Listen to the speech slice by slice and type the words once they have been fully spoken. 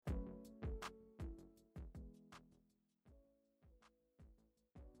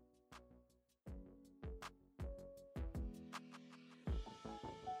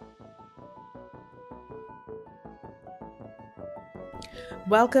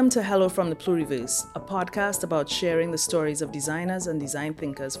Welcome to Hello from the Pluriverse, a podcast about sharing the stories of designers and design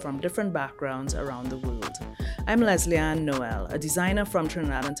thinkers from different backgrounds around the world. I'm Leslie Ann Noel, a designer from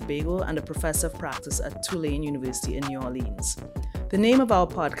Trinidad and Tobago and a professor of practice at Tulane University in New Orleans. The name of our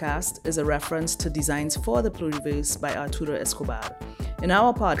podcast is a reference to Designs for the Pluriverse by Arturo Escobar. In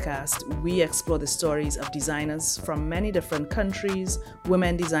our podcast, we explore the stories of designers from many different countries,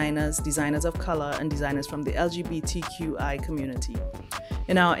 women designers, designers of color, and designers from the LGBTQI community.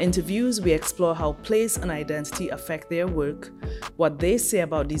 In our interviews, we explore how place and identity affect their work, what they say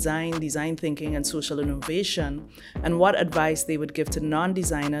about design, design thinking, and social innovation, and what advice they would give to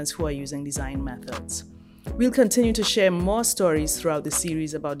non-designers who are using design methods. We'll continue to share more stories throughout the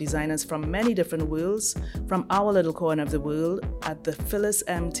series about designers from many different worlds, from our little corner of the world at the Phyllis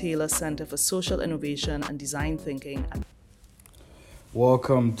M. Taylor Center for Social Innovation and Design Thinking.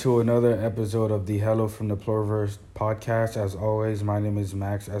 Welcome to another episode of the Hello from the Pluriverse podcast. As always, my name is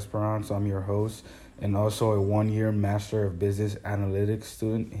Max Esperance. I'm your host and also a one-year Master of Business Analytics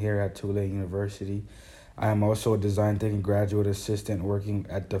student here at Tulane University. I am also a design thinking graduate assistant working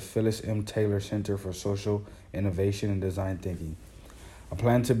at the Phyllis M. Taylor Center for Social Innovation and Design Thinking. I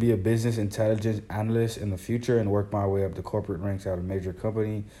plan to be a business intelligence analyst in the future and work my way up the corporate ranks at a major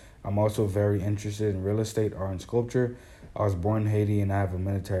company. I'm also very interested in real estate, art, and sculpture. I was born in Haiti and I have a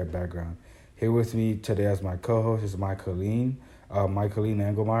military background. Here with me today as my co-host is Michaeline. Michaeline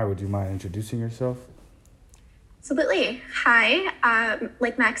Engelmeyer, would you mind introducing yourself? Absolutely. Hi,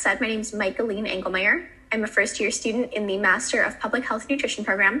 like Max said, my name is Michaeline Engelmeyer. I'm a first-year student in the Master of Public Health Nutrition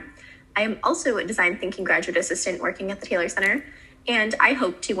program. I am also a design thinking graduate assistant working at the Taylor Center, and I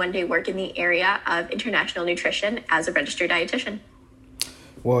hope to one day work in the area of international nutrition as a registered dietitian.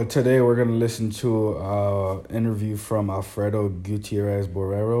 Well, today we're going to listen to an interview from Alfredo Gutierrez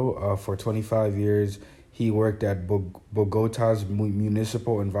Borrero. For 25 years, he worked at Bogota's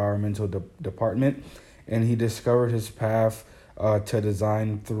Municipal Environmental Department, and he discovered his path to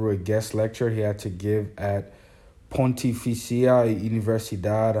design through a guest lecture he had to give at Pontificia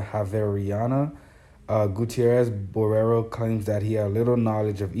Universidad Javeriana. Gutierrez Borrero claims that he had little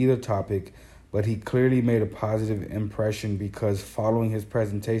knowledge of either topic, but he clearly made a positive impression because following his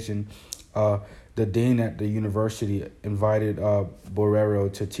presentation, the dean at the university invited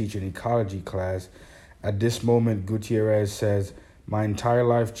Borrero to teach an ecology class. At this moment, Gutierrez says, "My entire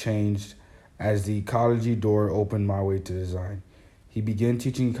life changed as the ecology door opened my way to design." He began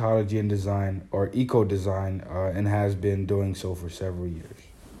teaching ecology and design, or eco-design, and has been doing so for several years.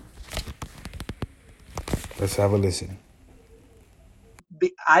 Let's have a listen.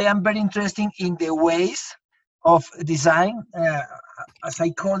 I am very interested in the ways of design, as I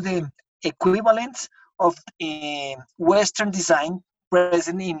call them, equivalents of Western design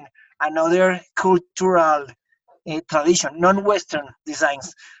present in another cultural tradition, non-Western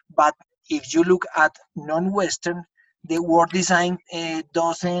designs. But if you look at non-Western, the word design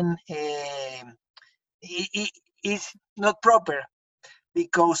doesn't, is not proper,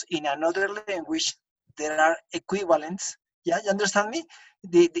 because in another language there are equivalents. Yeah, you understand me?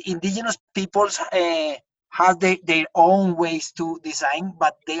 The indigenous peoples have their own ways to design,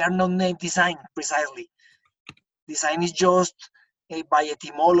 but they are not named design precisely. Design is just by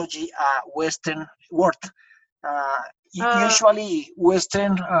etymology a Western word. Usually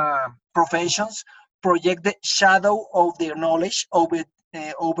Western professions project the shadow of their knowledge over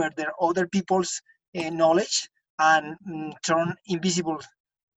their other people's knowledge and turn invisible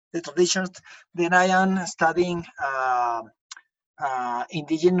the traditions. Then I am studying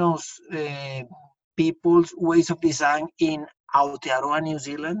indigenous people's ways of design in Aotearoa, New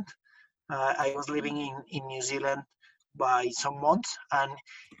Zealand. I was living in New Zealand by some months, and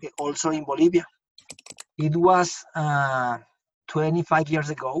also in Bolivia. It was 25 years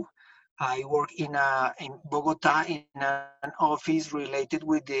ago. I worked in Bogota in an office related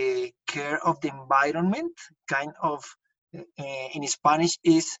with the care of the environment, kind of, in Spanish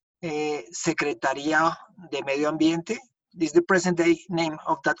is Secretaría de Medio Ambiente. This is the present day name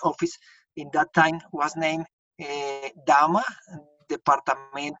of that office. In that time was named DAMA,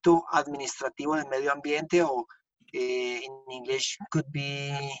 Departamento Administrativo del Medio Ambiente, or in English could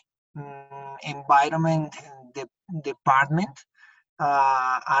be Environment Department.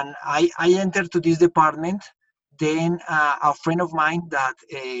 And I entered to this department. Then a friend of mine that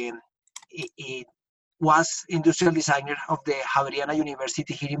it was industrial designer of the Javeriana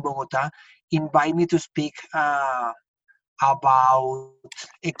University here in Bogota invited me to speak about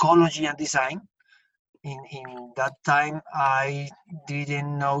ecology and design. In that time, I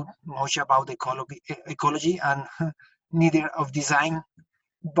didn't know much about ecology and neither of design.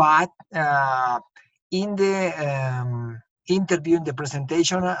 But in the interview, in the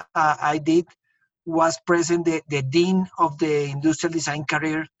presentation I did, was present the Dean of the Industrial Design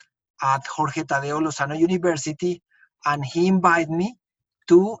career at Jorge Tadeo Lozano University, and he invited me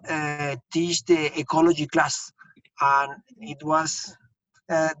to teach the ecology class. And it was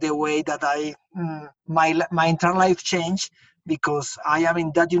the way that my entire life changed, because I am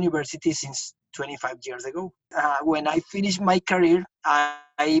in that university since 25 years ago. When I finished my career,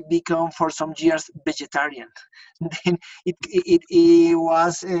 I became for some years vegetarian. Then it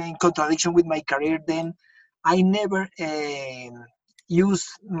was in contradiction with my career. Then I never used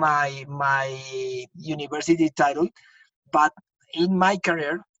my university title, but in my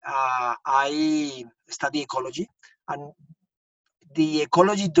career, I study ecology, and the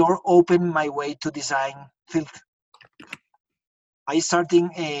ecology door opened my way to design field. I started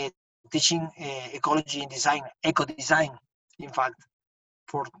teaching ecology in design, eco design, in fact,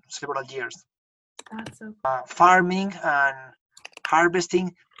 for several years. That's so Farming and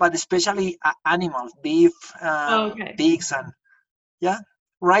harvesting, but especially animals, beef, okay. pigs, and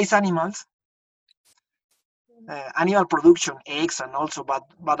rice animals, animal production, eggs, and also.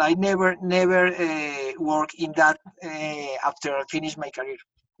 But I never work in that after I finish my career.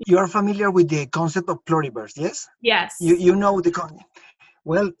 You are familiar with the concept of pluriverse, yes? Yes. You know the concept.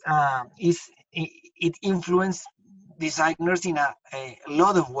 Well, it influenced designers in a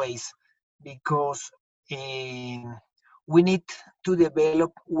lot of ways, because we need to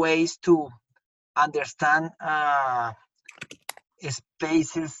develop ways to understand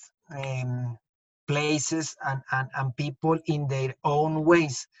spaces, places, and people in their own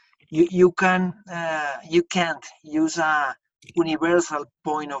ways. You can't use a universal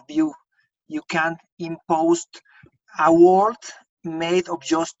point of view. You can't impose a world made of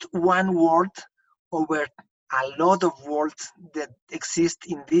just one word over a lot of worlds that exist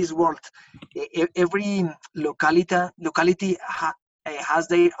in this world. Every locality has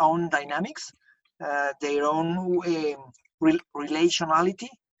their own dynamics, their own relationality,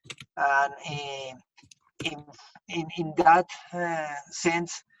 and in that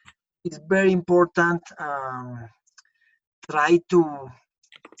sense, it's very important try to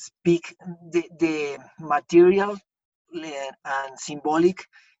speak the material and symbolic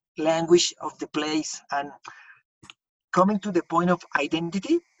language of the place. And coming to the point of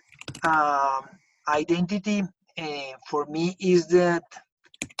identity, identity for me is that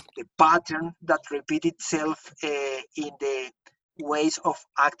the pattern that repeats itself in the ways of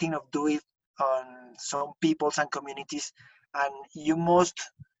acting, of doing on some peoples and communities, and you must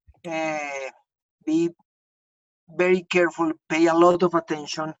be very careful, pay a lot of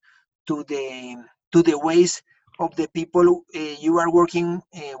attention to the ways of the people you are working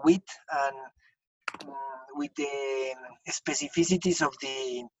with, and with the specificities of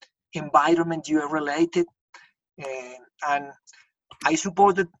the environment you are related. And I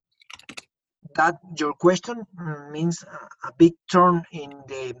suppose that your question means a big turn in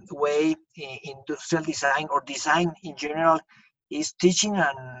the way industrial design or design in general is teaching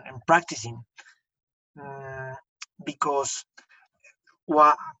and practicing. Because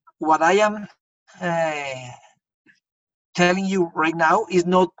what I am telling you right now is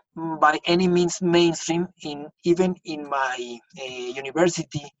not by any means mainstream even in my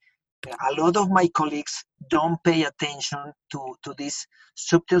university. A lot of my colleagues don't pay attention to these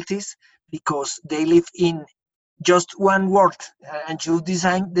subtleties, because they live in just one world, and you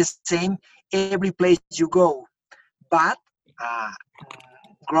design the same every place you go. But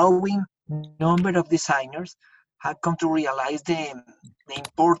growing number of designers have come to realize the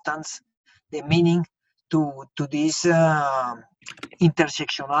importance, the meaning to this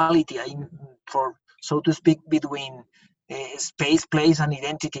intersectionality, for so to speak, between space, place, and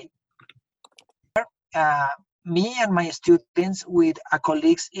identity. Me and my students with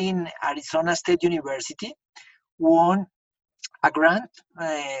colleagues in Arizona State University won a grant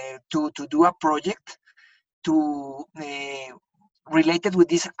to do a project to related with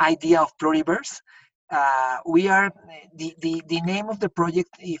this idea of pluriverse. We are the name of the project,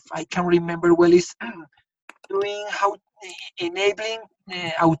 if I can remember well, is doing how enabling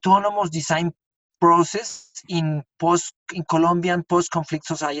autonomous design process in Colombian post-conflict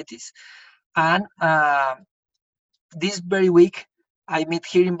societies. And this very week, I met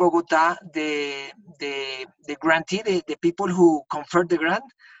here in Bogota the grantee, the people who conferred the grant,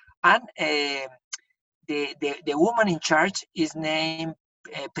 and the woman in charge is named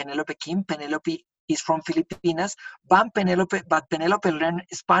Penelope Kim. Penelope is from Filipinas, but Penelope learned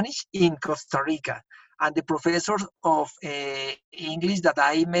Spanish in Costa Rica. And the professor of English that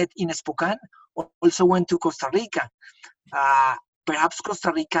I met in Spokane also went to Costa Rica. perhaps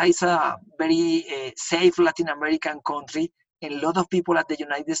Costa Rica is a very safe Latin American country, and a lot of people at the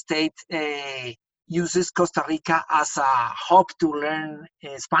United States uses Costa Rica as a hub to learn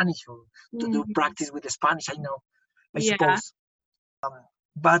Spanish or to do practice with the Spanish. I know, I suppose.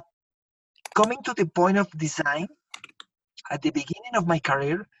 But coming to the point of design, at the beginning of my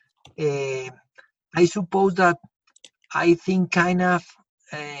career, I suppose that I think kind of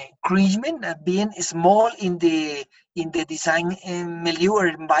cringement at being small in the design milieu or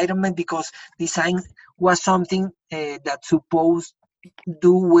environment, because design was something that supposed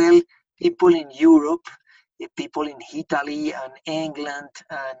do well people in Europe, people in Italy and England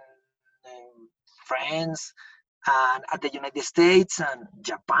and France and at the United States and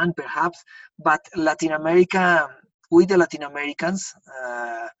Japan perhaps, but Latin America, we the Latin Americans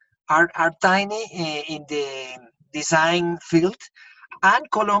are tiny in the design field,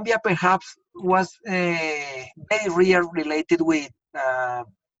 and Colombia perhaps was very rare related with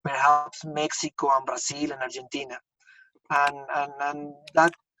perhaps Mexico and Brazil and Argentina, and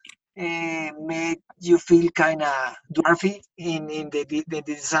that made you feel kind of dwarfy in the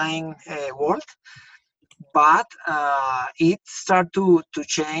design world. But it started to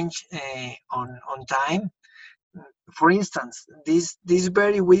change on time. For instance, this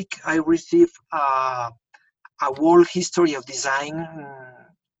very week I received a world history of design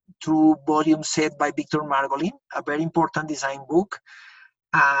through volume set by Victor Margolin, a very important design book.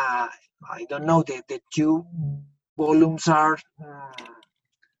 I don't know, the two volumes are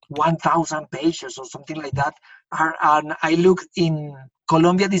 1,000 pages or something like that. And I look in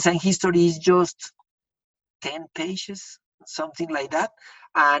Colombia design history is just 10 pages, something like that.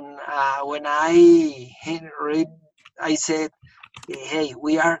 And when I read, I said, hey,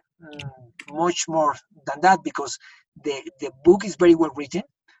 we are much more than that, because the book is very well written.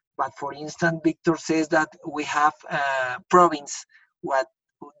 But for instance, Victor says that we have province, what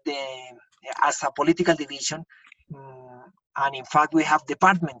as a political division, and in fact we have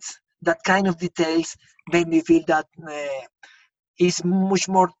departments. That kind of details made me feel that is much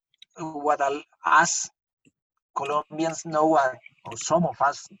more what us Colombians know, or some of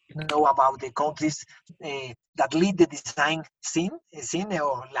us know about the countries that lead the design scene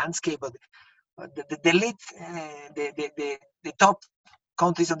or landscape, the lead, the top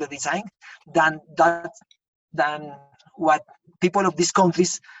countries of the design, than what people of these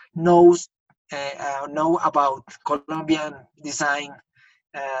countries know about Colombian design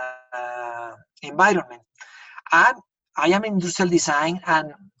environment. And I am in industrial design,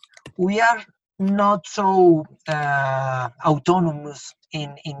 and we are not so autonomous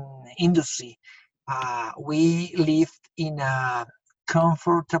in industry. We live in a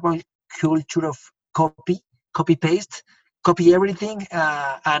comfortable culture of copy paste, copy everything,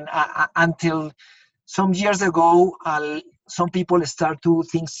 and until some years ago, some people start to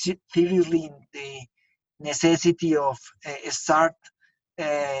think seriously in the necessity of start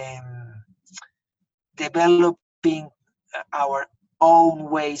developing our own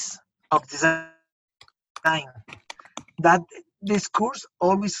ways of design. That discourse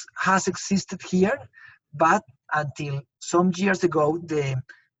always has existed here, but until some years ago, the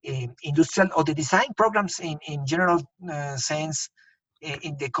industrial or the design programs in general sense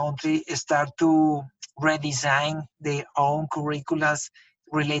in the country start to redesign their own curriculums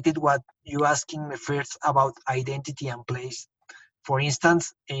related what you asking me first about identity and place. For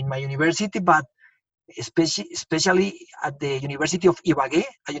instance, in my university, but especially at the University of Ibagué,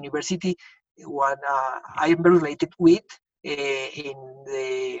 a university what I am related with in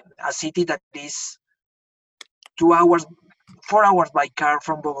a city that is 2 hours, 4 hours by car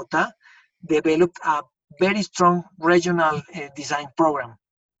from Bogota, developed a very strong regional design program.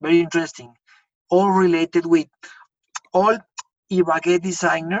 Very interesting. All related with all Ibagué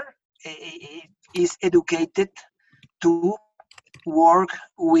designer is educated to work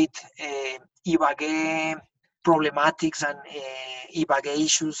with Ibagué problematics and Ibagué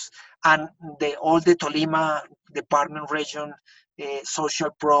issues, and all the Tolima department region social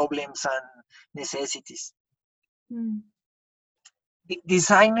problems and necessities.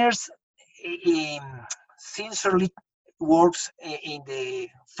 Designers sincerely works in the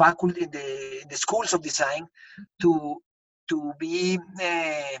faculty, in the schools of design, to be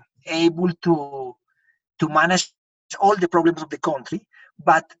able to manage all the problems of the country.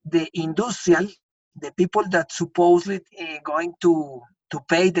 But the industrial, the people that supposedly going to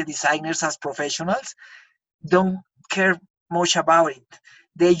pay the designers as professionals, don't care much about it.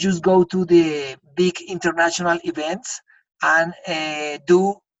 They just go to the big international events and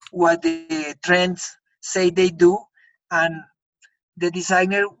do what the trends say they do, and the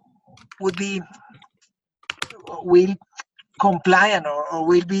designer will compliant or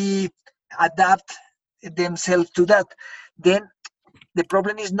will be adapt themselves to that. Then the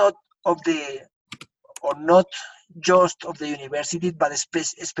problem is not of the or not just of the university, but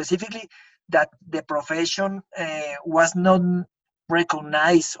specifically that the profession was not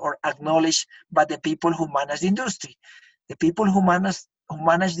recognized or acknowledged by the people who manage the industry. The people who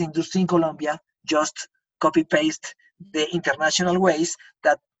manage the industry in Colombia just copy paste the international ways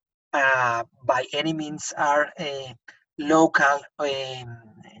that by any means are local,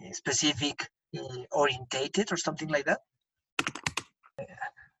 specific, orientated or something like that.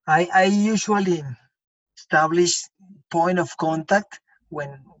 I usually establish point of contact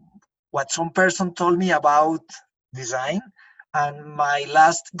when what some person told me about design and my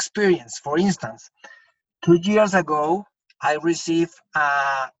last experience. For instance, 2 years ago, I received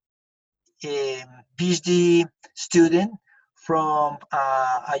a PhD student from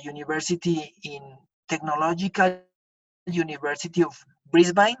a university in Technological University of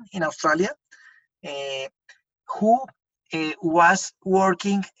Brisbane in Australia, uh, who was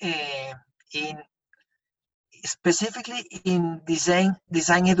working in specifically in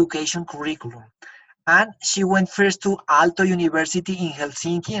design education curriculum. And she went first to Aalto University in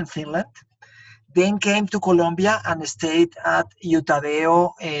Helsinki in Finland, then came to Colombia and stayed at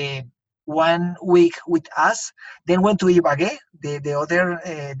Utadeo 1 week with us. Then went to Ibagué,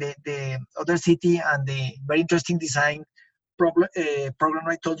 the other city, and the very interesting design program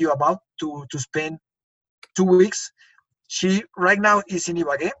I told you about to spend 2 weeks. She right now is in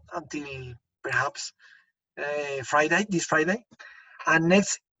Ibagué until perhaps this Friday, and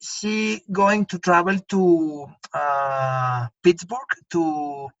next she going to travel to Pittsburgh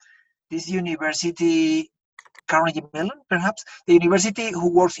to this university, Carnegie Mellon, perhaps the university who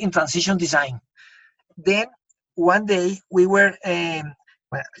works in transition design. Then one day we were.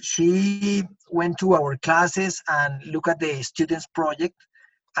 Well, she went to our classes and look at the students' project,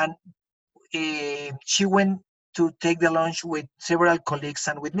 and she went to take the lunch with several colleagues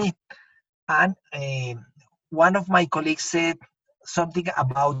and with me. And one of my colleagues said something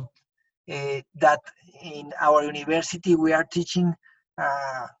about that in our university we are teaching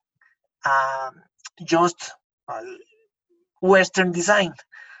uh, um, just uh, Western design,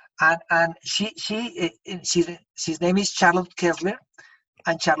 and his name is Charlotte Kessler,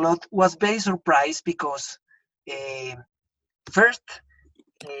 and Charlotte was very surprised because uh, first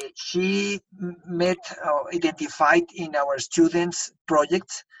she met identified in our students'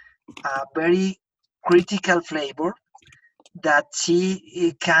 projects a very critical flavor that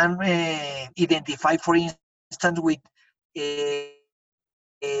she can identify, for instance, with the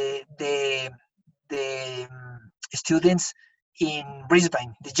students in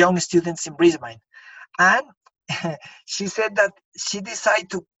Brisbane, the young students in Brisbane, and she said that she decided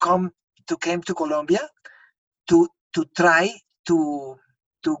to came to Colombia to try to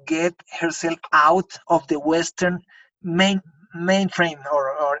get herself out of the Western mainframe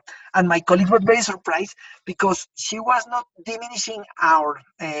or and my colleague was very surprised because she was not diminishing our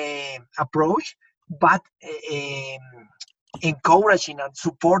approach, but encouraging and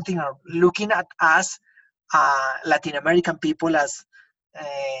supporting or looking at us Latin American people as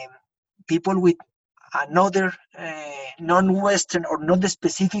people with another non-Western or not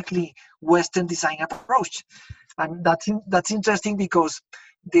specifically Western design approach. And that's interesting because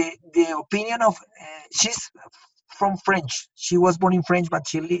the opinion of she's from French. She was born in French, but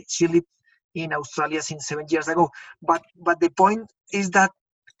she lived in Australia since 7 years ago. But the point is that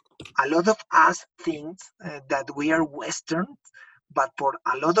a lot of us think that we are Western, but for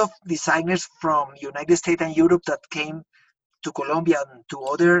a lot of designers from United States and Europe that came to Colombia and to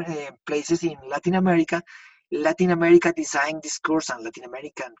other places in Latin America design discourse and Latin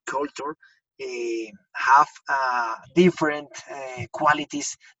American culture have different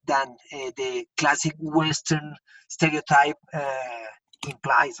qualities than the classic Western stereotype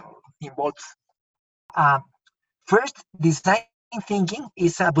implies or involves. Uh, First, design thinking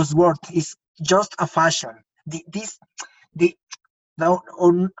is a buzzword. It's just a fashion. The no,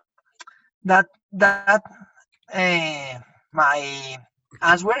 or that my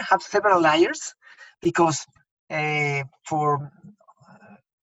answer have several layers because for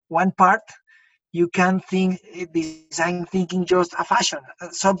one part you can think design thinking just a fashion,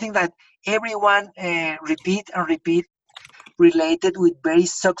 something that everyone repeat and repeat, related with very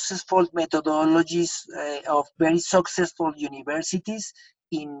successful methodologies of very successful universities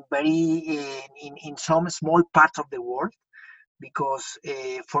in some small parts of the world. Because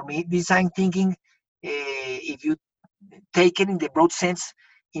for me, design thinking, if you take it in the broad sense,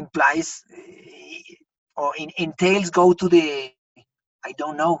 implies or entails go to the, I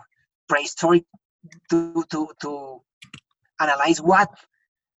don't know, prehistoric to analyze what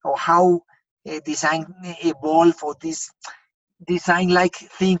or how design evolve, or this design like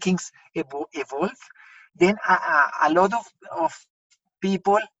thinkings evolve, then a lot of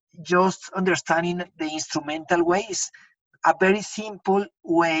people just understanding the instrumental way is a very simple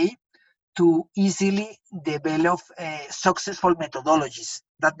way to easily develop successful methodologies.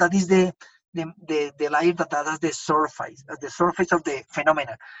 That is the layer that is the surface of the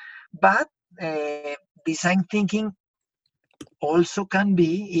phenomena. But design thinking also can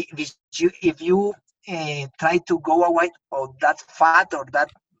be, if you try to go away of that fad or that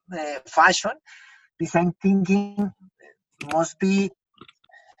fashion, design thinking must be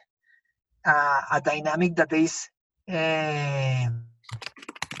a dynamic that is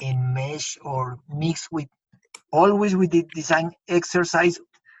enmeshed or mixed with always with the design exercise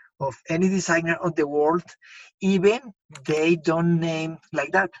of any designer of the world, even they don't name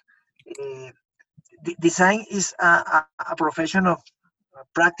like that. Design is a profession of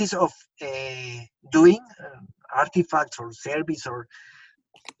practice of doing artifacts or service, or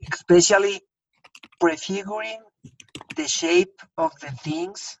especially prefiguring the shape of the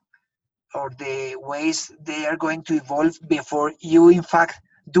things or the ways they are going to evolve before you in fact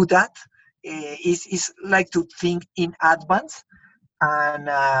do that. Is like to think in advance. And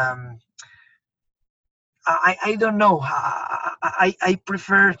I don't know, I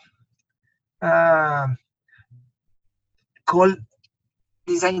prefer call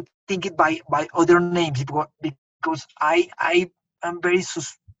design thinking by other names, because I am very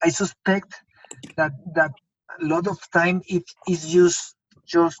I suspect that a lot of time it is used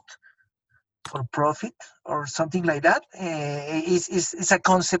just for profit or something like that. Is a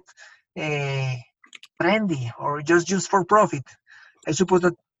concept trendy or just used for profit. I suppose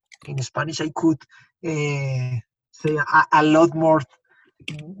that in Spanish I could say a lot more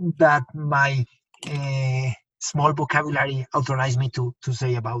that my small vocabulary authorized me to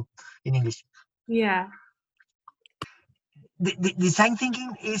say about in English. Yeah. The design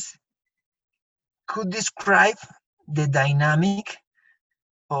thinking could describe the dynamic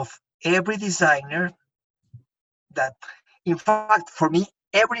of every designer. That, in fact, for me,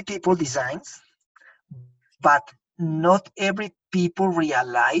 every people designs, but not every people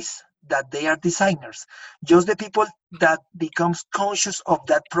realize that they are designers. Just the people that becomes conscious of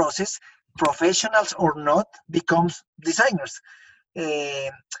that process, professionals or not, becomes designers.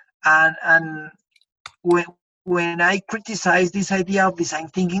 And when I criticize this idea of design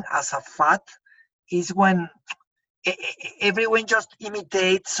thinking as a fad, is when everyone just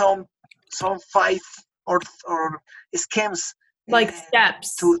imitates some five or schemes Like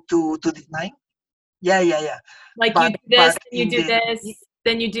steps. to design. Yeah. Like but, you do this, but then you do this,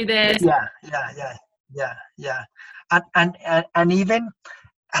 then you do this. Yeah. And even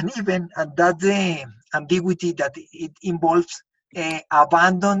and that's the ambiguity that it involves,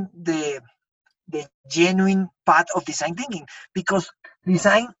 abandon the genuine part of design thinking, because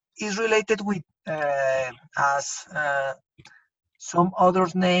design is related with as some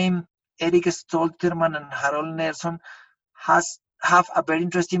others name, Eric Stolterman and Harold Nelson have a very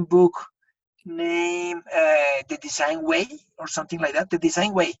interesting book named The Design Way or something like that. The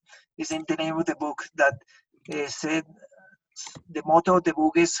Design Way is in the name of the book, that said the motto of the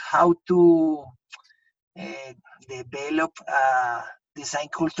book is how to develop design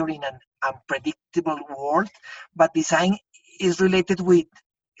culture in an unpredictable world. But design is related with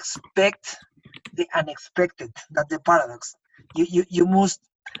expect the unexpected. That's the paradox. You must,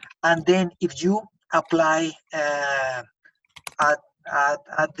 and then if you apply at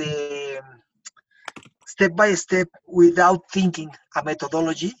the step by step without thinking a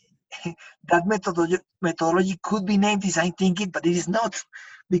methodology, that methodology could be named design thinking, but it is not,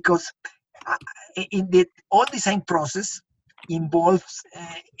 because in the all design process involves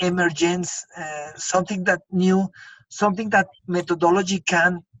emergence, something that new, something that methodology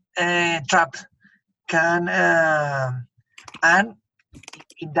can trap, can and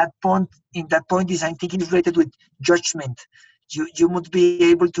in that point design thinking is related with judgment. You must be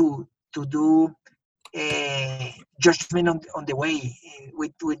able to do judgment on the way,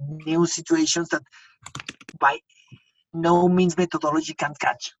 with new situations that by no means methodology can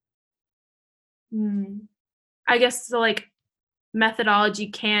catch. I guess so, like methodology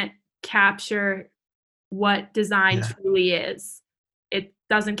can't capture what design truly is. It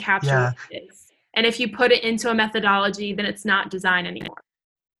doesn't capture what it is. And if you put it into a methodology, then it's not design anymore.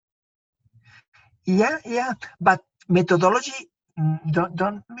 Yeah. But methodology,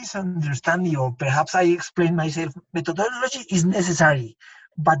 don't misunderstand me, or perhaps I explain myself. Methodology is necessary,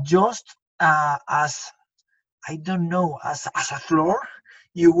 but just as, I don't know, as a floor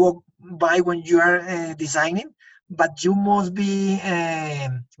you walk by when you are designing, but you must be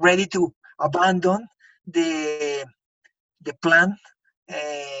ready to abandon the plan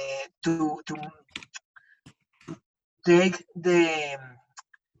to take the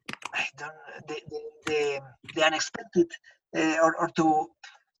unexpected or to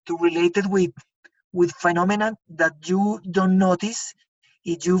relate it with phenomena that you don't notice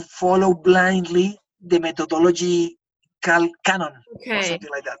if you follow blindly the methodology canon or something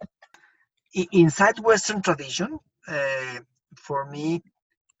like that. Inside Western tradition, for me,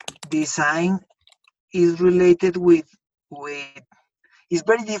 design is related with is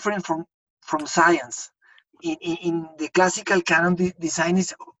very different from science. In the classical canon, design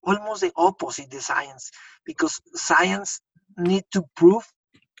is almost the opposite the science, because science need to prove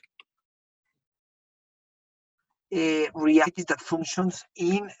reality that functions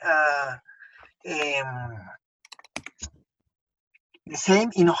in the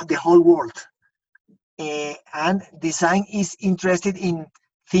same in the whole world. And design is interested in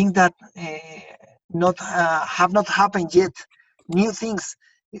things that have not happened yet, new things.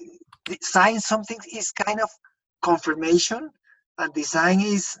 Science something is kind of confirmation, and design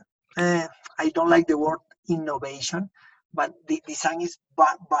is I don't like the word innovation, but the design is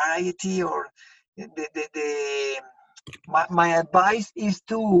variety, or my advice is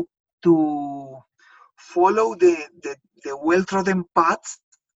to follow the well-trodden paths,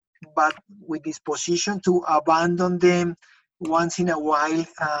 but with disposition to abandon them once in a while,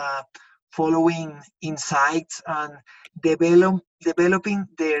 following insights and developing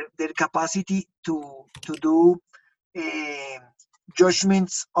their capacity to do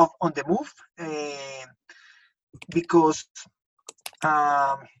judgments on the move, because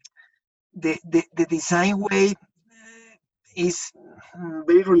the design way is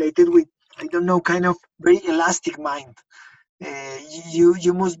very related with, I don't know, kind of very elastic mind.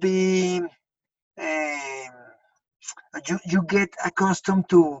 You must be you get accustomed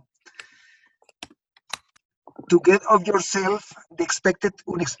to get of yourself the expected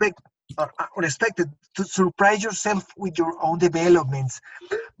unexpected, to surprise yourself with your own developments.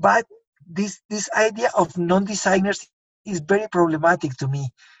 But this idea of non-designers is very problematic to me,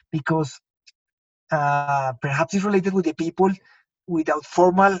 because perhaps it's related with the people without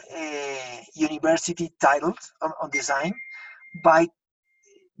formal university titles on design. By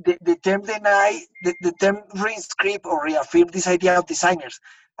the term deny, the term reinscript or reaffirm this idea of designers.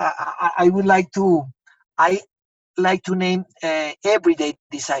 I like to name everyday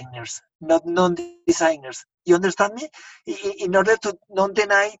designers, not non-designers. You understand me? In order to not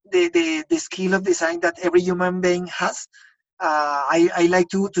deny the skill of design that every human being has, I like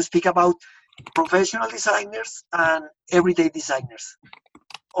to speak about professional designers and everyday designers.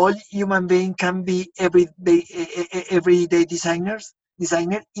 All human beings can be everyday designer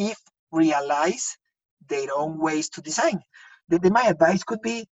if realize their own ways to design. My advice could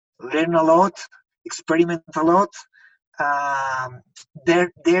be learn a lot, experiment a lot,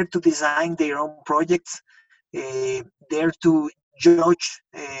 dare to design their own projects, dare to judge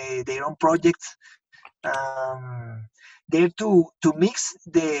their own projects, dare to mix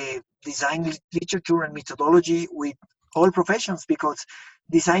the design literature and methodology with all professions, because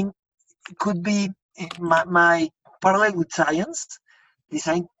design could be my parallel with science.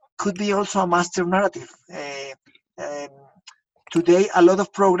 Design could be also a master narrative. Today, a lot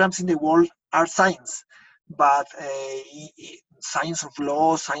of programs in the world are science, but science of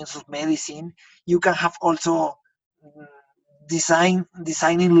law, science of medicine, you can have also designing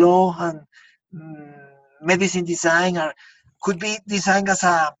law and medicine design, or could be designed as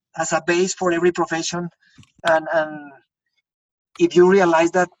a base for every profession. And if you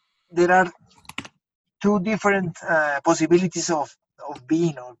realize that there are two different possibilities of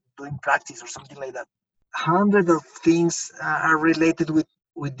being or doing practice or something like that, hundreds of things are related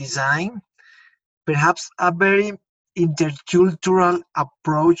with design. Perhaps a very intercultural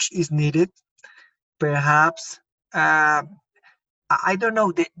approach is needed. Perhaps I don't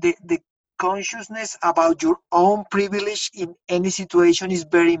know, the consciousness about your own privilege in any situation is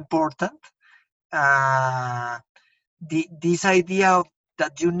very important. This idea of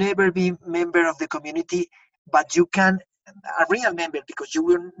that you never be member of the community, but you can a real member, because you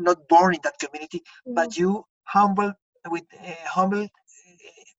were not born in that community, but you humble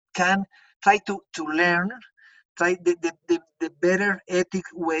can try to learn, try the better ethic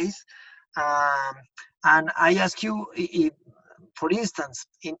ways. And I ask you, if, for instance,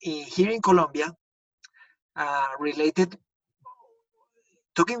 here in Colombia, related,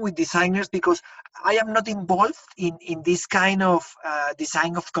 talking with designers, because I am not involved in this kind of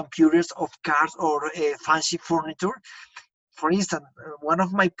design of computers, of cars, or fancy furniture. For instance, one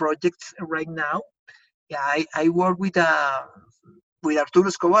of my projects right now I work with Arturo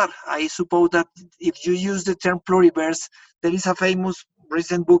Escobar. I suppose that if you use the term pluriverse, there is a famous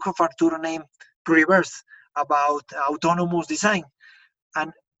recent book of Arturo named Pluriverse about autonomous design.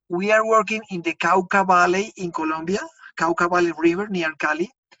 And we are working in the Cauca Valley in Colombia, Cauca Valley River near Cali.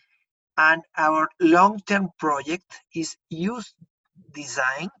 And our long-term project is use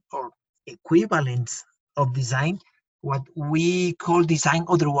design or equivalents of design, what we call design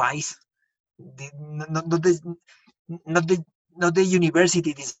otherwise, not not the not the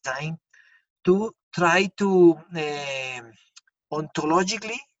university design, to try to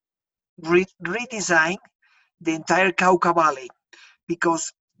ontologically redesign the entire Cauca Valley,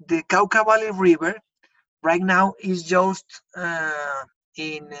 because the Cauca Valley River right now is just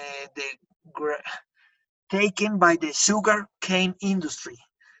in taken by the sugar cane industry.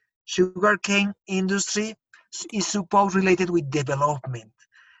 Sugar cane industry is supposed related with development,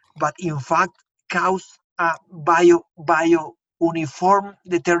 but in fact cause bio uniform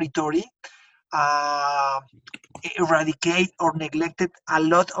the territory, eradicate or neglected a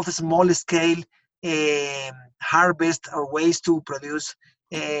lot of small scale harvest or ways to produce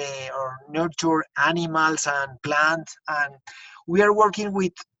or nurture animals and plants. And we are working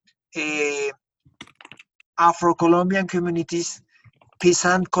with Afro-Colombian communities,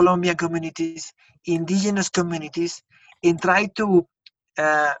 peasant Colombian communities, indigenous communities, and try to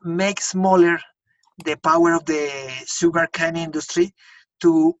make smaller the power of the sugarcane industry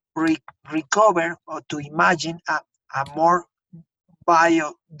to recover or to imagine a more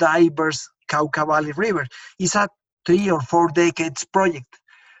biodiverse Cauca Valley River. It's a 3 or 4 decades project.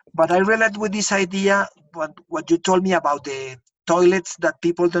 But I relate with this idea, what you told me about the toilets that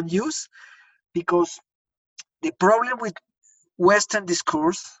people don't use, because the problem with Western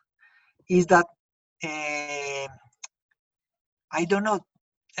discourse is that I don't know,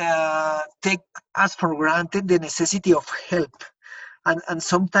 take as for granted the necessity of help. And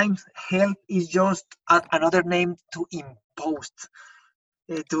sometimes help is just another name to impose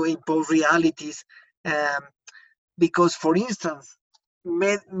realities. Because, for instance,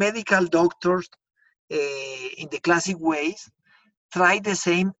 medical doctors in the classic ways try the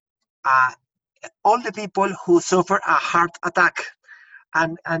same all the people who suffer a heart attack,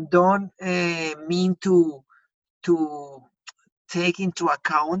 and don't mean to take into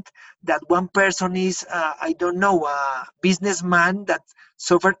account that one person is I don't know, a businessman that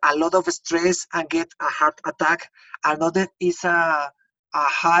suffered a lot of stress and get a heart attack. Another is a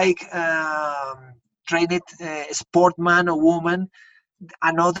high trained sportman or woman.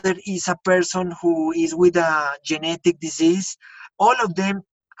 Another is a person who is with a genetic disease. All of them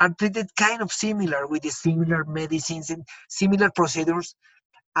are treated kind of similar with the similar medicines and similar procedures,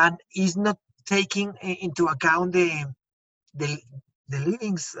 and is not taking into account the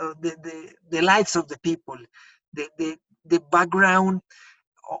livings, the lives of the people, the background.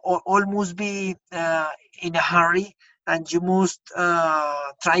 All must be in a hurry, and you must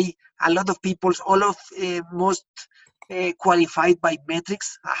try a lot of people, all of most qualified by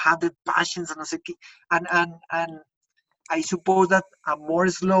metrics, 100 passions, and I suppose that a more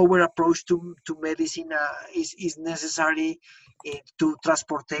slower approach to medicine is necessary. To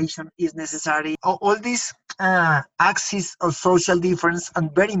transportation is necessary. All these axes of social difference,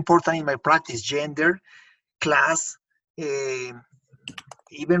 and very important in my practice: gender, class,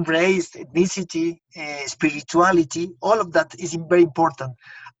 even race, ethnicity, spirituality. All of that is very important,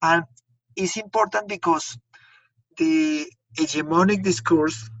 and it's important because the hegemonic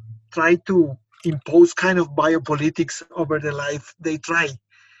discourse try to impose kind of biopolitics over the life. They try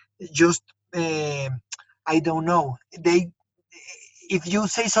just I don't know, they, if you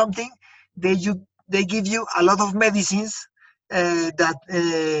say something, they give you a lot of medicines that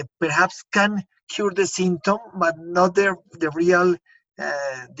perhaps can cure the symptom, but not the real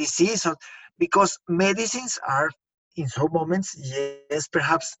disease. Because medicines are in some moments, yes,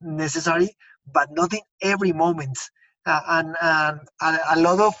 perhaps necessary, but not in every moment. And a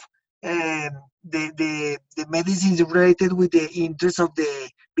lot of the medicines related with the interests of the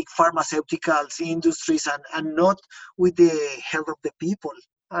big pharmaceuticals industries, and not with the health of the people.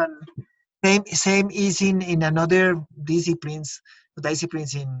 And same is in another disciplines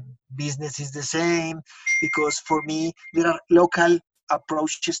in business is the same, because for me there are local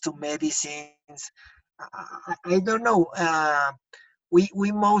approaches to medicines. I don't know,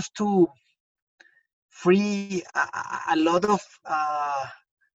 we must to free a lot of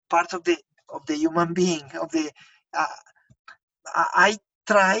parts of the human being, of the I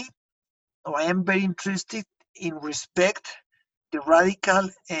try, or I am very interested in respect the radical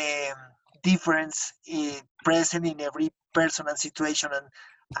difference present in every person and situation,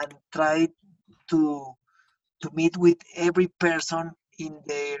 and try to to meet with every person in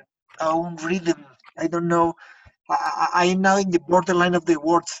their own rhythm. I don't know. I am now in the borderline of the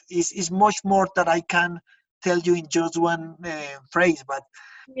words. Is much more that I can tell you in just one phrase, but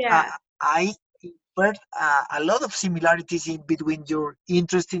Yeah. I inferred a lot of similarities in between your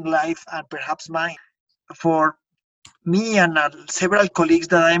interesting life and perhaps mine. For me and several colleagues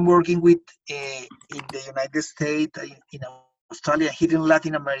that I'm working with in the United States, in Australia, here in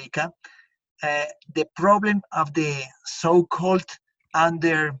Latin America, the problem of the so-called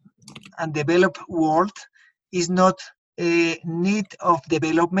under undeveloped world is not a need of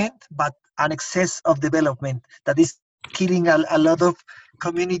development, but an excess of development that is killing a lot of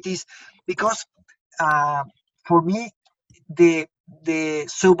communities. Because uh, for me, the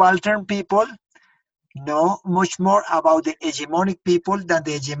subaltern people know much more about the hegemonic people than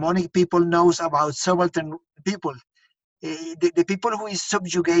the hegemonic people knows about subaltern people. The people who is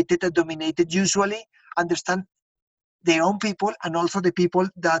subjugated and dominated usually understand their own people and also the people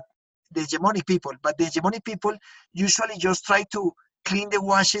that the hegemonic people. But the hegemonic people usually just try to clean the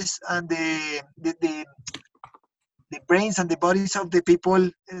washes and the brains and the bodies of the people,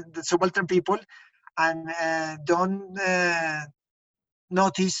 the subaltern people, and don't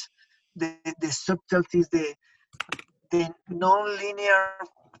notice the subtleties, the non-linear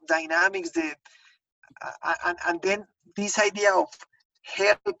dynamics, and then this idea of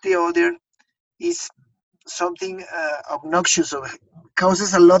help the other is something obnoxious or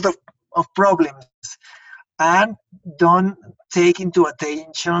causes a lot of problems, and don't take into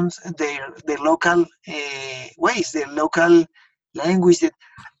attention their local ways, their local language.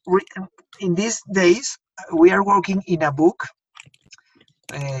 In these days, we are working in a book.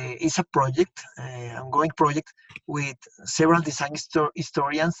 It's a project, ongoing project with several design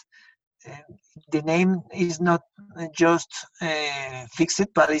historians. Uh, the name is not just fixed,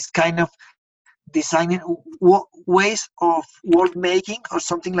 but it's kind of designing ways of world making or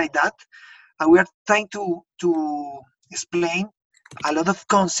something like that. And we are trying to explain a lot of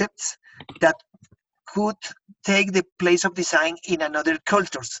concepts that could take the place of design in another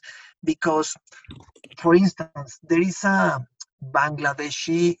cultures. Because, for instance, there is a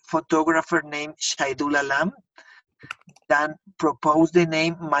Bangladeshi photographer named Shahidul Alam that proposed the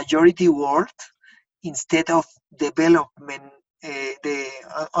name majority world instead of development, the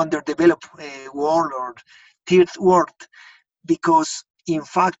underdeveloped world or third world, because in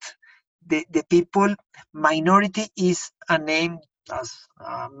fact the people minority is a name, as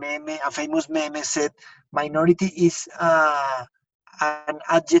a famous meme said, minority is an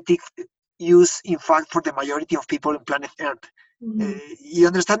adjective used in fact for the majority of people on planet Earth. You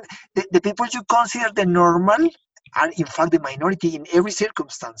understand? The people you consider the normal are in fact the minority in every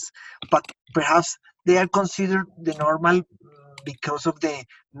circumstance, but perhaps they are considered the normal because of the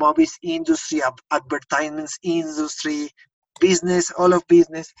movies industry, advertisements industry, business, all of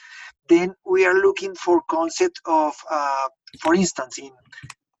business. Then we are looking for concept of, for instance, in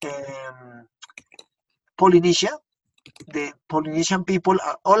um, Polynesia, the Polynesian people,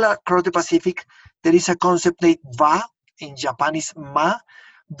 all across the Pacific, there is a concept named Va, in Japanese Ma.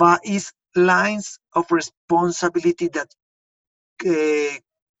 Va is lines of responsibility uh,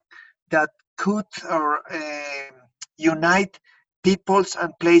 that could or unite peoples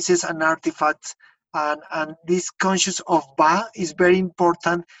and places and artifacts. And this conscious of Ba is very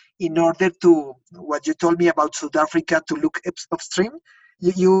important in order to, what you told me about South Africa, to look upstream.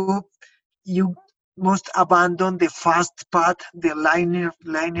 You, you must abandon the fast path, the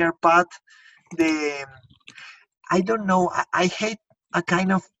linear path, the, I don't know, I hate a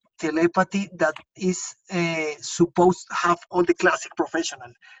kind of telepathy that is supposed to have all the classic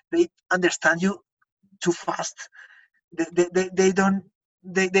professional. They understand you too fast. They don't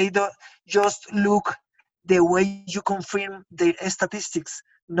they don't just look the way you confirm their statistics,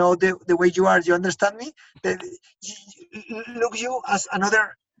 not the way you are. You understand me? They look you as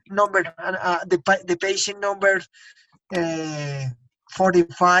another number, the patient number uh,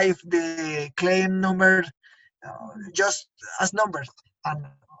 45, the claim number, just as numbers, and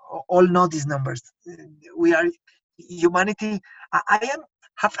all know these numbers. We are humanity. I am.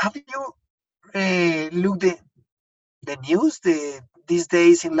 Have you looked the news these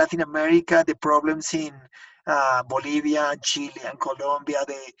days in Latin America, the problems in Bolivia, Chile, and Colombia,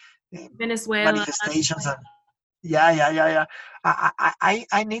 the Venezuela. manifestations, and yeah.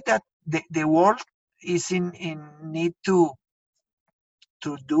 I need that the world is in need to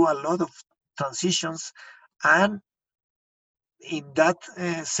do a lot of transitions, and in that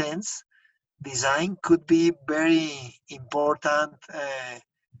sense, design could be very important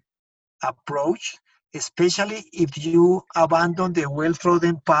approach, especially if you abandon the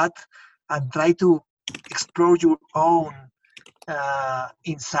well-trodden path and try to explore your own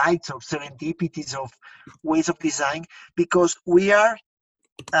insights of serendipities of ways of design, because we are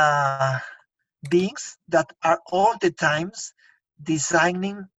beings that are all the times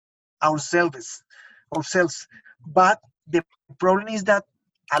designing ourselves. But the problem is that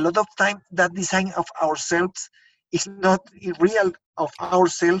a lot of time that design of ourselves is not real of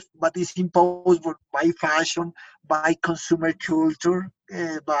ourselves, but is imposed by fashion, by consumer culture,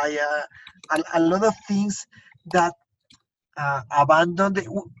 by a lot of things that abandon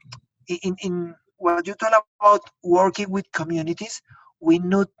in what you talk about working with communities. We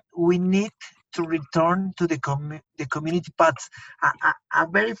need to return to the community paths. A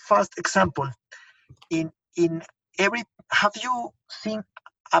very fast example, in every have you seen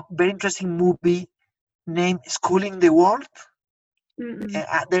a very interesting movie named School in the World? You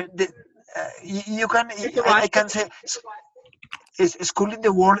can I can say School in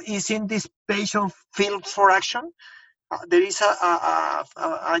the World is in this page of Films for Action. There is a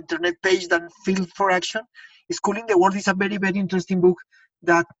internet page that Film for Action. School in the World is a very, very interesting book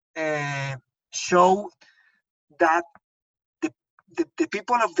that show that the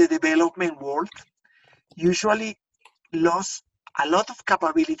people of the development world usually lost a lot of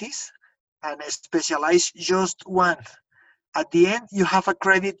capabilities and specialize just one. At the end, you have a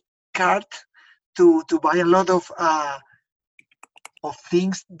credit card to buy a lot of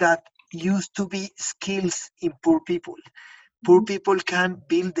things that used to be skills in poor people. Poor people can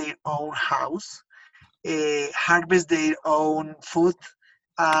build their own house, harvest their own food,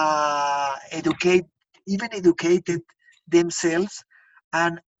 educated themselves,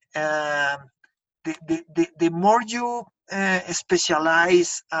 and the more you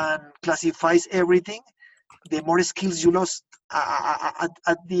specialize and classifies everything, the more skills you lost.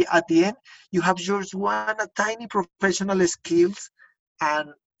 At the end, you have just one a tiny professional skills,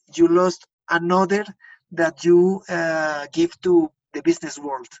 and you lost another that you give to the business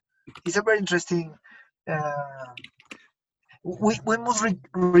world. It's a very interesting. We must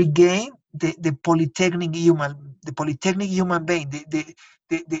regain the polytechnic human being,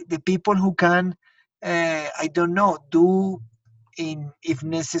 the people who can I don't know, do in if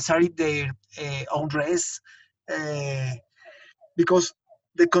necessary their own rest, because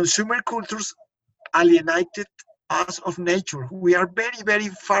the consumer cultures alienated us of nature. We are very, very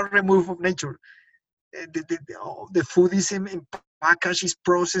far removed from nature. The food is in package, is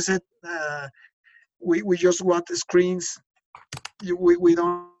processed. We just watch screens. We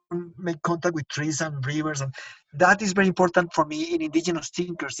don't make contact with trees and rivers, and that is very important for me in indigenous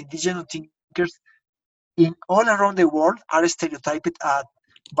thinkers. Indigenous thinkers in all around the world are stereotyped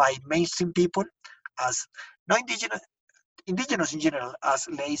by mainstream people as not indigenous in general, as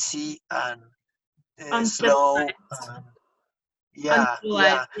lazy and slow. Yeah.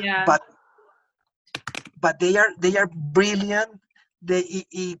 But they are brilliant. They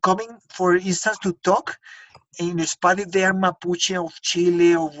coming, for instance, to talk in Spanish. They are Mapuche of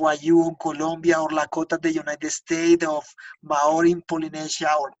Chile, of Wayuu in Colombia, or Lakota the United States, of Maori in Polynesia,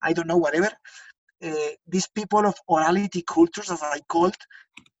 or I don't know, whatever. These people of orality cultures, as I called,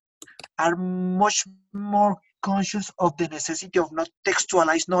 are much more conscious of the necessity of not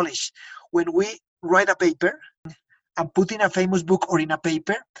textualized knowledge. When we write a paper and put in a famous book or in a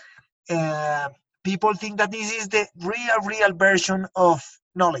paper, people think that this is the real version of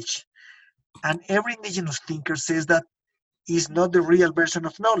knowledge. And every indigenous thinker says that is not the real version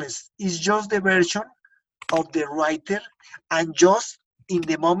of knowledge. It's just the version of the writer, and just in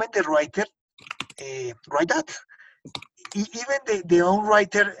the moment the writer write that. Even the own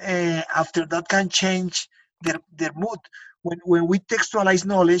writer after that can change their mood. When we textualize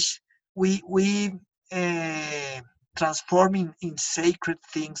knowledge, we transform in sacred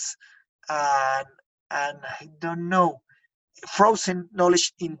things, and I don't know, frozen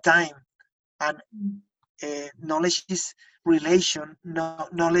knowledge in time. And knowledge is relation,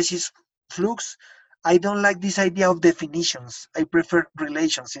 knowledge is flux. I don't like this idea of definitions. I prefer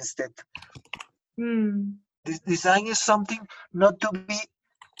relations instead. This design is something not to be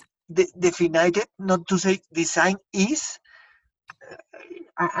defined, not to say design is.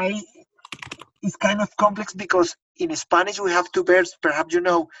 It's kind of complex because in Spanish we have two verbs, perhaps you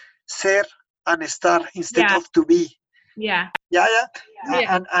know, ser and estar instead of to be. Yeah.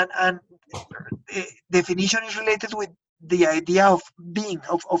 And definition is related with the idea of being,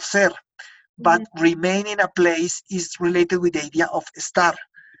 of ser, but remain in a place is related with the idea of estar.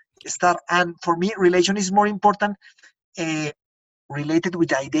 And for me, relation is more important, related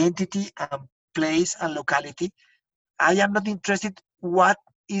with identity and place and locality. I am not interested what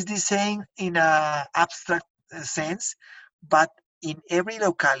is this saying in an abstract sense, but in every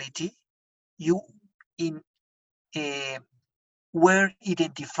locality, you in where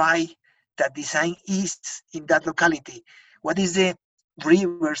identify that design is in that locality. What is the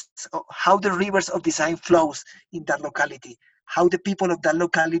rivers, how the rivers of design flows in that locality, how the people of that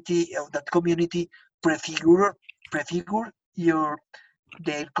locality, of that community prefigure your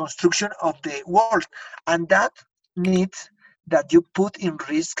the construction of the world. And that needs that you put in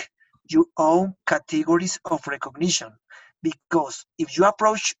risk your own categories of recognition. Because if you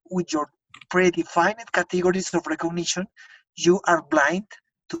approach with your predefined categories of recognition, you are blind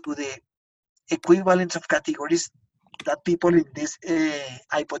to the equivalence of categories that people in this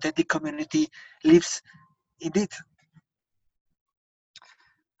hypothetical community lives in it.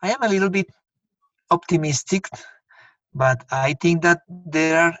 I am a little bit optimistic, but I think that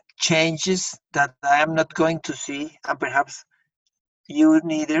there are changes that I am not going to see, and perhaps you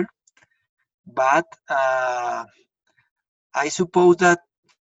neither. But I suppose that,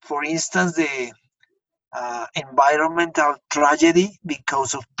 for instance, the environmental tragedy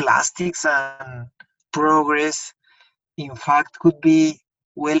because of plastics and progress, in fact, could be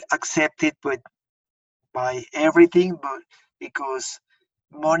well accepted by everything, but because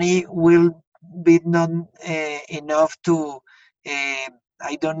money will be not enough to,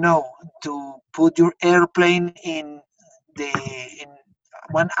 I don't know, to put your airplane in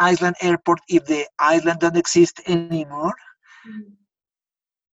one island airport if the island don't exist anymore.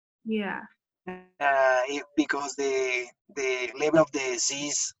 Yeah. Because the level of the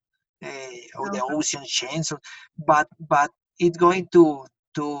seas or the ocean change, but it's going to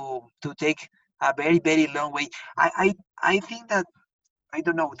take a very long way. I think that, I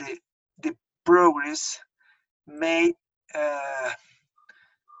don't know, the progress may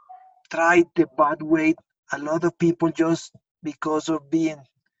try the bad way a lot of people just because of being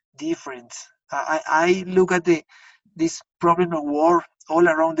different. I look at this problem of war all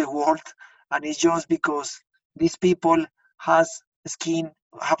around the world, and it's just because these people have a skin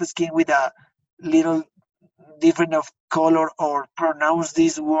with a little different of color, or pronounce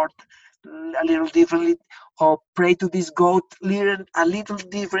this word a little differently, or pray to this god a little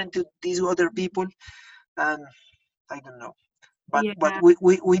different to these other people, and I don't know. But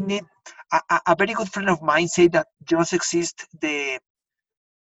we need a very good friend of mine say that just exists the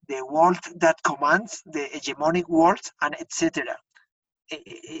world that commands, the hegemonic world, and etc.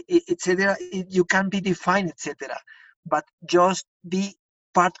 Etc. You can be defined, etc. But just be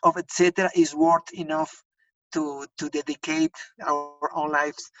part of etc. is worth enough to dedicate our own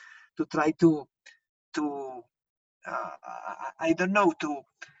lives to try to I don't know, to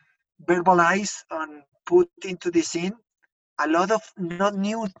verbalize and put into the scene a lot of not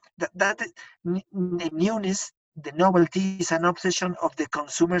new that the newness, the novelty is an obsession of the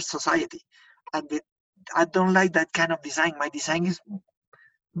consumer society, and I don't like that kind of design. My design is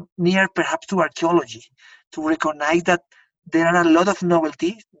near perhaps to archaeology, to recognize that there are a lot of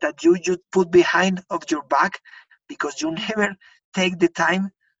novelty that you put behind of your back because you never take the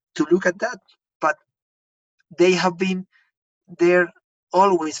time to look at that, but they have been there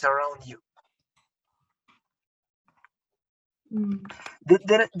always around you.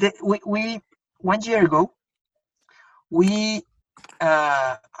 We 1 year ago, we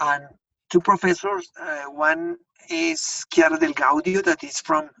and two professors, one is Chiara Del Gaudio, that is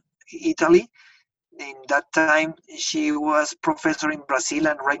from Italy. In that time, she was professor in Brazil,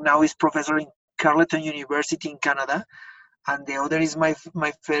 and right now is professor in Carleton University in Canada. And the other is my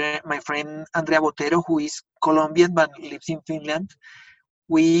friend Andrea Botero, who is Colombian but lives in Finland.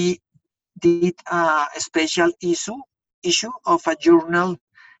 We did a special issue of a journal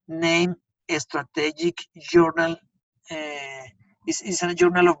named Strategic Journal. It's a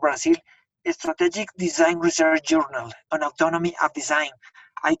journal of Brazil, a Strategic Design Research Journal on Autonomy of Design.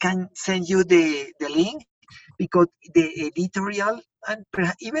 I can send you the link because the editorial and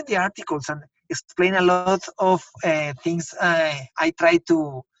even the articles and explain a lot of things I try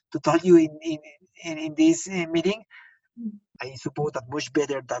to tell you in this meeting. I suppose that much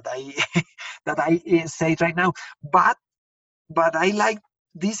better that I that I say right now, but I like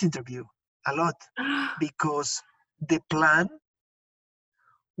this interview a lot because the plan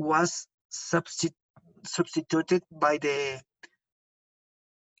was substituted by the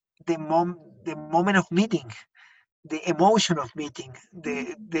moment of meeting, the emotion of meeting.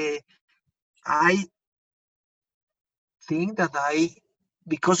 I think that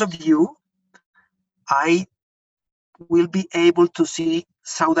because of you, I will be able to see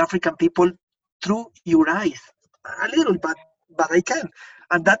South African people through your eyes a little, but I can,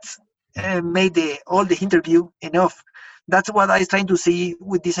 and that's made all the interview enough. That's what I was trying to see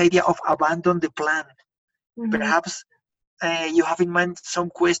with this idea of abandon the plan. Perhaps you have in mind some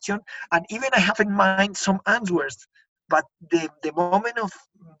question, and even I have in mind some answers. But the moment of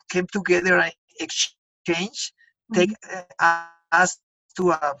came together and exchange take us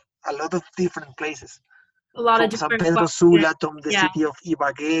to a lot of different places. A lot from of San different Pedro questions. Sula, from the Yeah. city of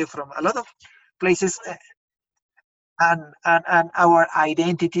Ibagué, from a lot of places, and our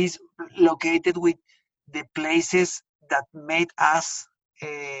identities located with the places that made us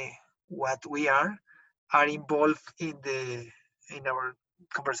what we are involved in our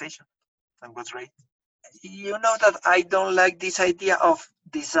conversation. And what's great. You know that I don't like this idea of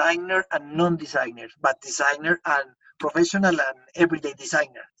designer and non-designer, but designer and professional and everyday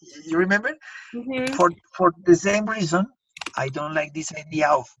designer. You remember? Mm-hmm. For the same reason, I don't like this idea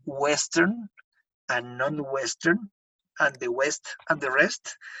of Western and non-Western and the West and the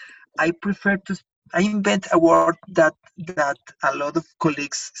rest. I prefer to I invent a word that a lot of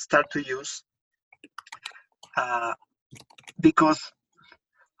colleagues start to use because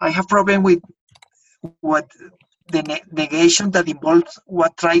I have problem with what the negation that involves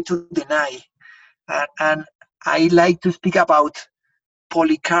what try to deny, and I like to speak about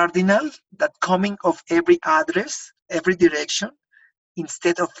polycardinal, that coming of every address, every direction,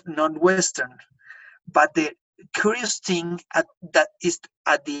 instead of non-Western. But the curious thing that is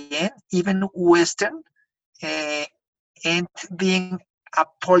at the end, even Western and being a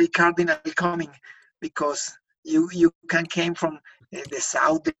polycardinal coming, because you can came from the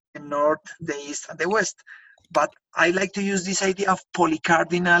south, the north, the east, and the west. But I like to use this idea of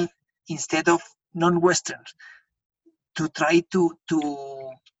polycardinal instead of non-Western to try to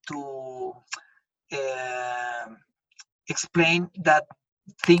uh, explain that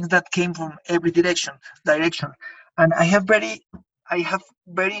things that came from every direction. And I have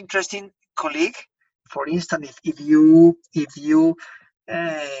very interesting colleague. For instance, if you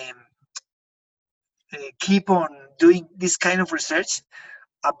um, keep on doing this kind of research,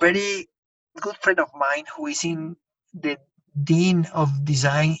 a very good friend of mine who is in the Dean of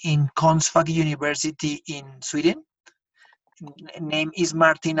Design in Konstfack University in Sweden, name is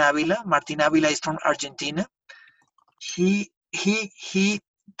Martin Avila. Martin Avila is from Argentina. He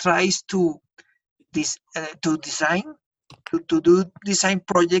tries to design to do design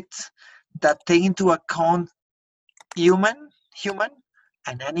projects that take into account human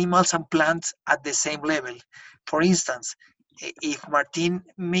and animals and plants at the same level. For instance, if Martin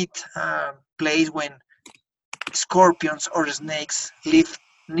meet a place when scorpions or snakes live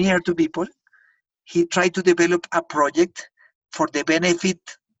near to people, he tried to develop a project for the benefit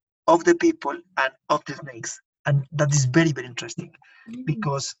of the people and of the snakes. And that is very, very interesting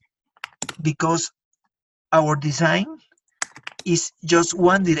because our design is just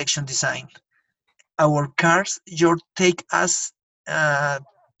one direction design. Our cars just take us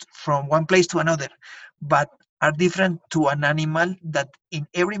from one place to another, but are different to an animal that in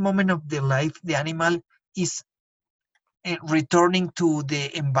every moment of their life, the animal is returning to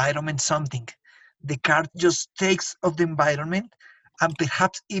the environment something. The car just takes of the environment, and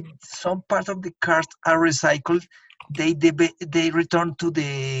perhaps if some part of the cars are recycled, they return to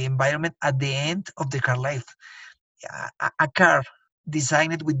the environment at the end of the car life. A car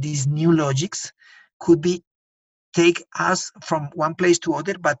designed with these new logics could be take us from one place to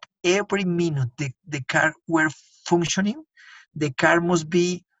other, but every minute the car were functioning, the car must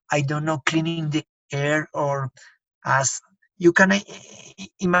be, I don't know, cleaning the air, or as you can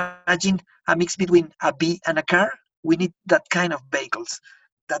imagine a mix between a bee and a car. We need that kind of vehicles.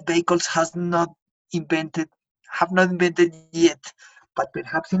 That vehicles have not invented yet, but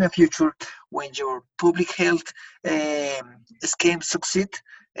perhaps in the future, when your public health scheme succeed,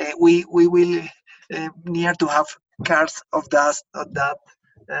 we will near to have cars of that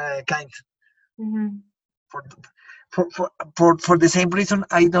kind. Mm-hmm. For the same reason,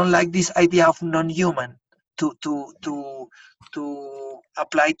 I don't like this idea of non-human to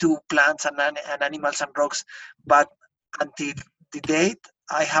apply to plants and animals and rocks. But until the date,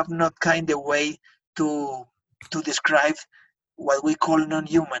 I have not kind of way to describe what we call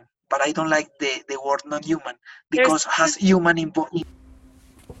non-human. But I don't like the word non-human because has human involved.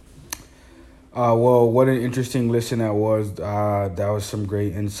 Well, what an interesting listen that was. That was some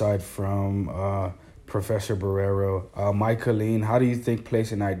great insight from Professor Borrero. Michaeline, how do you think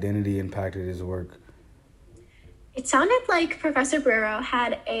place and identity impacted his work? It sounded like Professor Borrero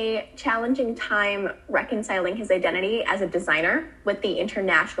had a challenging time reconciling his identity as a designer with the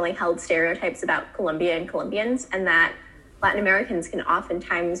internationally held stereotypes about Colombia and Colombians, and that Latin Americans can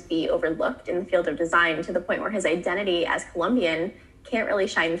oftentimes be overlooked in the field of design to the point where his identity as Colombian can't really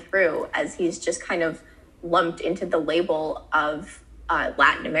shine through, as he's just kind of lumped into the label of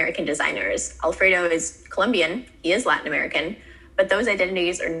Latin American designers. Alfredo is Colombian, he is Latin American, but those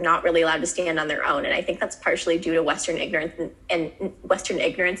identities are not really allowed to stand on their own. And I think that's partially due to Western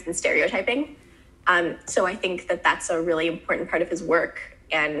ignorance and stereotyping. So I think that that's a really important part of his work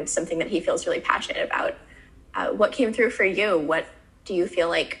and something that he feels really passionate about. What came through for you? What do you feel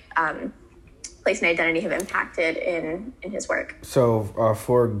like place and identity have impacted in his work? So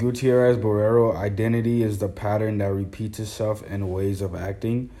for Gutierrez Borrero, identity is the pattern that repeats itself in ways of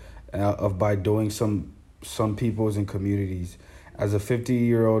acting by doing some peoples and communities. As a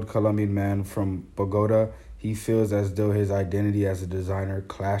 50-year-old Colombian man from Bogota, he feels as though his identity as a designer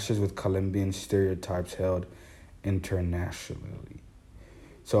clashes with Colombian stereotypes held internationally.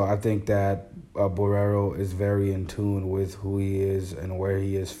 So I think that Borrero is very in tune with who he is and where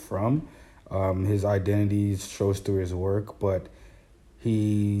he is from. His identity shows through his work, but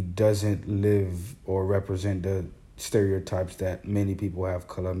he doesn't live or represent the stereotypes that many people have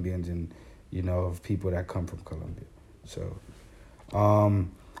Colombians and, of people that come from Colombia. So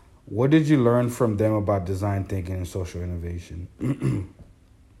what did you learn from them about design thinking and social innovation?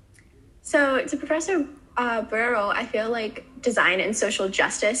 So to Professor Borrero, I feel like design and social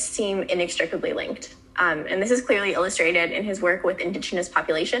justice seem inextricably linked. And this is clearly illustrated in his work with indigenous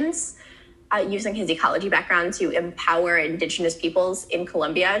populations, using his ecology background to empower indigenous peoples in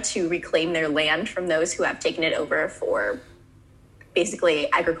Colombia to reclaim their land from those who have taken it over for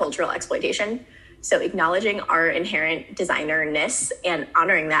basically agricultural exploitation. So acknowledging our inherent designer-ness and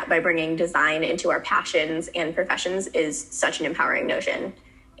honoring that by bringing design into our passions and professions is such an empowering notion.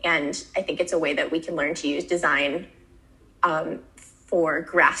 And I think it's a way that we can learn to use design for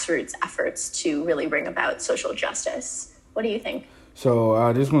grassroots efforts to really bring about social justice. What do you think?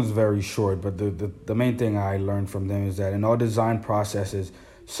 So this one's very short, but the main thing I learned from them is that in all design processes,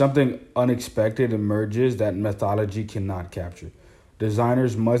 something unexpected emerges that methodology cannot capture.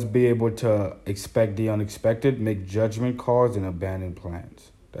 Designers must be able to expect the unexpected, make judgment calls, and abandon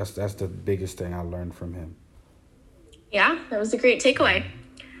plans. That's the biggest thing I learned from him. Yeah, that was a great takeaway.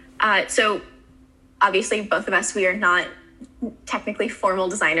 So obviously both of us, we are not technically formal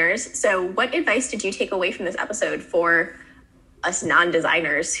designers. So what advice did you take away from this episode for us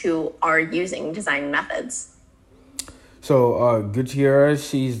non-designers who are using design methods? So Gutierrez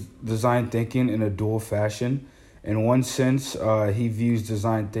sees design thinking in a dual fashion. In one sense, he views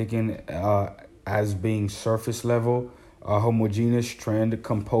design thinking as being surface level, a homogeneous trend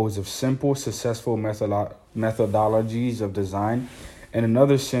composed of simple, successful methodologies of design. In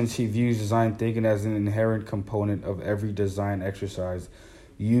another sense, he views design thinking as an inherent component of every design exercise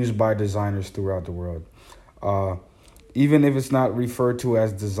used by designers throughout the world. Even if it's not referred to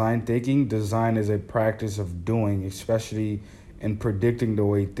as design thinking, design is a practice of doing, especially in predicting the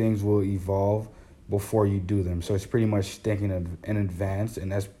way things will evolve before you do them. So it's pretty much thinking in advance,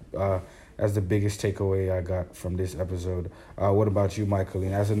 and that's the biggest takeaway I got from this episode. What about you,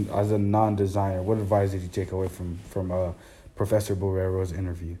 Michaeline? As a non-designer, what advice did you take away from Professor Borrero's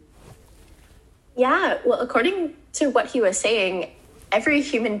interview? Yeah, well, according to what he was saying, every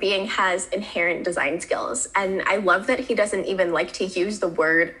human being has inherent design skills. And I love that he doesn't even like to use the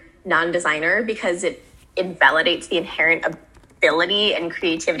word non-designer because it invalidates the inherent ability and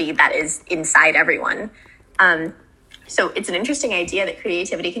creativity that is inside everyone. So it's an interesting idea that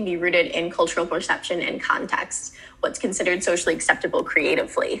creativity can be rooted in cultural perception and context, what's considered socially acceptable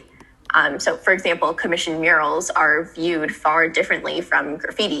creatively. So, for example, commissioned murals are viewed far differently from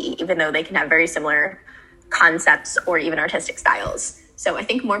graffiti, even though they can have very similar concepts or even artistic styles. So I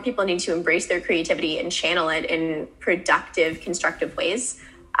think more people need to embrace their creativity and channel it in productive, constructive ways.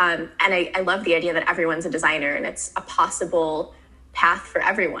 And I love the idea that everyone's a designer and it's a possible path for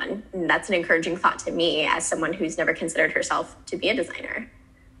everyone. And that's an encouraging thought to me as someone who's never considered herself to be a designer.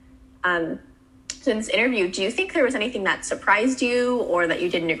 So in this interview, do you think there was anything that surprised you or that you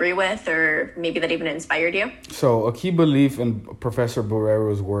didn't agree with or maybe that even inspired you? So a key belief in Professor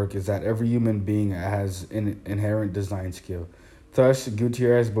Borrero's work is that every human being has an inherent design skill. Thus,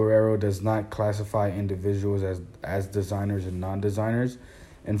 Gutierrez Borrero does not classify individuals as designers and non-designers.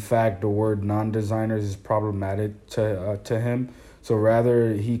 In fact, the word non-designers is problematic to him. So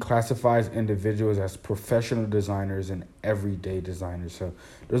rather, he classifies individuals as professional designers and everyday designers. So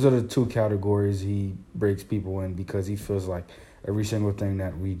those are the two categories he breaks people in because he feels like every single thing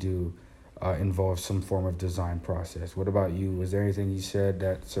that we do involves some form of design process. What about you? Was there anything he said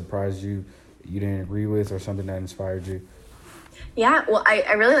that surprised you, you didn't agree with, or something that inspired you? Yeah, well,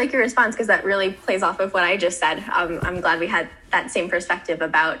 I really like your response because that really plays off of what I just said. I'm glad we had that same perspective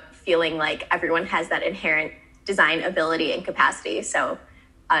about feeling like everyone has that inherent design ability and capacity. So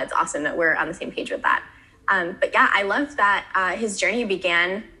it's awesome that we're on the same page with that. But yeah, I love that his journey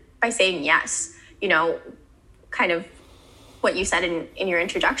began by saying yes. You know, kind of what you said in your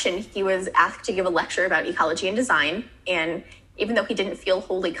introduction, he was asked to give a lecture about ecology and design. And even though he didn't feel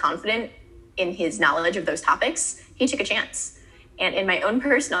wholly confident in his knowledge of those topics, he took a chance. And in my own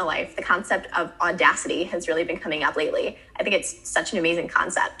personal life, the concept of audacity has really been coming up lately. I think it's such an amazing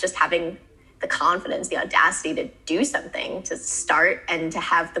concept, just having the confidence, the audacity to do something, to start and to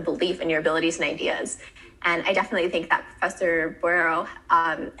have the belief in your abilities and ideas. And I definitely think that Professor Borrero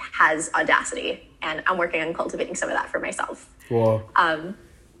has audacity, and I'm working on cultivating some of that for myself. Well, I'm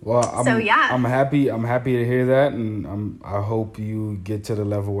happy to hear that, and I hope you get to the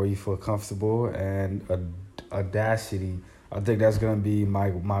level where you feel comfortable. And audacity, I think that's gonna be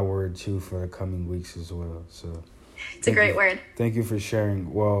my word too for the coming weeks as well. So it's a great word. Thank you for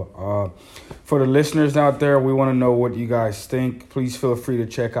sharing. Well, for the listeners out there, we want to know what you guys think. Please feel free to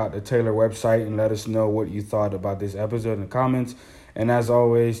check out the Taylor website and let us know what you thought about this episode in the comments. And as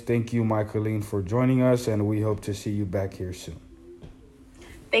always, thank you, Michaeline, for joining us, and we hope to see you back here soon.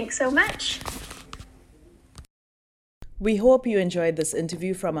 Thanks so much. We hope you enjoyed this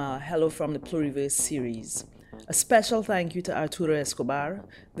interview from our Hello from the Pluriverse series. A special thank you to Arturo Escobar,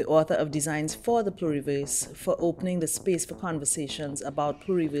 the author of Designs for the Pluriverse, for opening the space for conversations about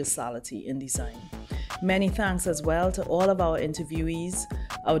pluriversality in design. Many thanks as well to all of our interviewees,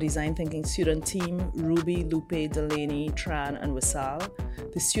 our design thinking student team, Ruby, Lupe, Delaney, Tran, and Wissal,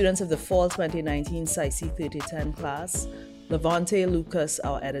 the students of the Fall 2019 SAICI 3010 class, Levante Lucas,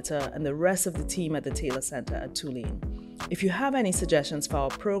 our editor, and the rest of the team at the Taylor Center at Tulane. If you have any suggestions for our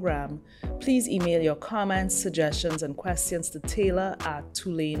program, please email your comments, suggestions, and questions to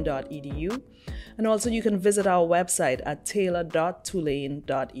taylor@tulane.edu. And also you can visit our website at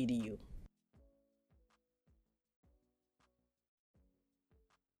taylor.tulane.edu.